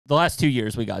The last 2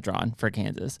 years we got drawn for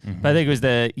Kansas. But I think it was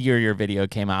the year your video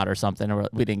came out or something, or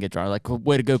we didn't get drawn. Like,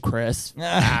 way to go, Chris,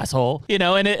 asshole. You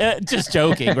know, and just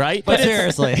joking, right? But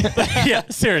seriously. Yeah,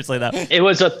 seriously though. It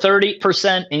was a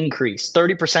 30% increase,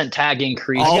 30% tag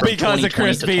increase. All because of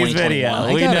Chris B's video.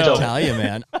 I gotta tell you,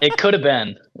 man. It could have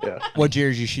been. Yeah. What year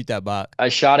did you shoot that buck? I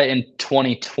shot it in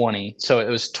 2020. So it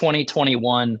was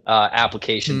 2021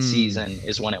 application season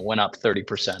is when it went up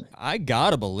 30%. I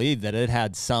gotta believe that it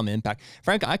had some impact.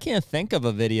 Frank, I can't think of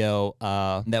a video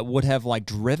that would have like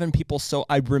driven people. So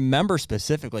I remember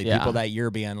specifically people that year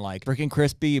being like, freaking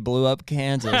Chris B blew up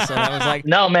Kansas. And I was like,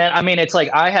 no, man. I mean, it's like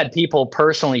I had people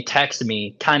personally text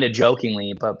me kind of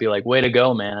jokingly, but be like, way to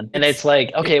go, man. And it's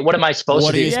like, okay, what am I supposed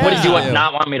to do? What did you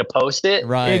not want me to post it?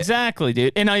 Right. Exactly,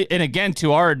 dude. And again,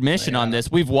 to our admission on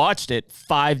this, we've watched it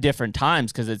 5 different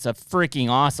times because it's a freaking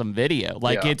awesome video.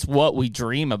 Like it's what we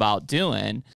dream about doing.